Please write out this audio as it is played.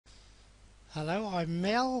Hello, I'm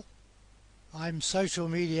Mel. I'm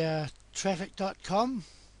socialmediatraffic.com.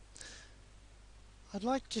 I'd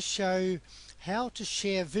like to show how to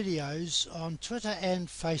share videos on Twitter and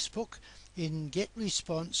Facebook in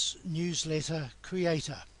Getresponse Newsletter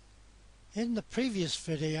Creator. In the previous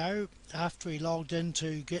video, after we logged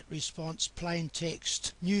into Getresponse Plain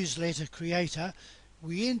Text Newsletter Creator,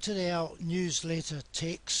 we entered our newsletter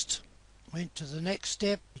text, went to the next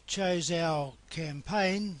step, we chose our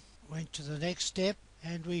campaign, went to the next step,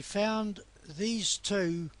 and we found these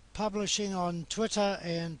two publishing on Twitter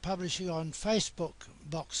and publishing on Facebook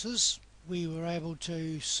boxes. We were able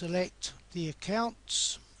to select the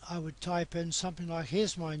accounts. I would type in something like,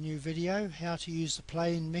 here's my new video, how to use the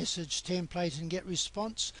plain message template in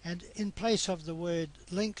Getresponse, and in place of the word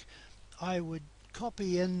link I would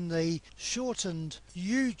copy in the shortened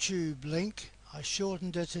YouTube link. I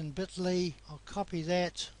shortened it in bit.ly. I'll copy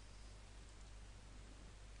that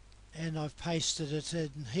and I've pasted it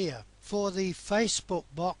in here. For the Facebook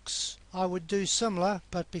box I would do similar,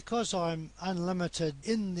 but because I'm unlimited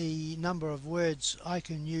in the number of words I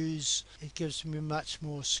can use, it gives me much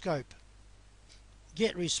more scope.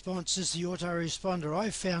 Getresponse is the autoresponder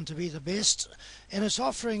I've found to be the best, and it's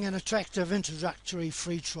offering an attractive introductory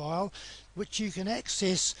free trial which you can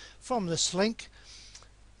access from this link,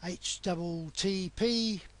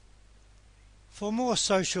 http. For more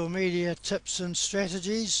social media tips and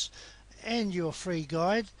strategies and your free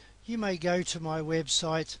guide, you may go to my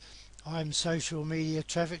website,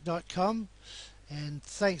 imsocialmediatraffic.com, and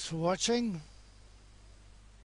thanks for watching.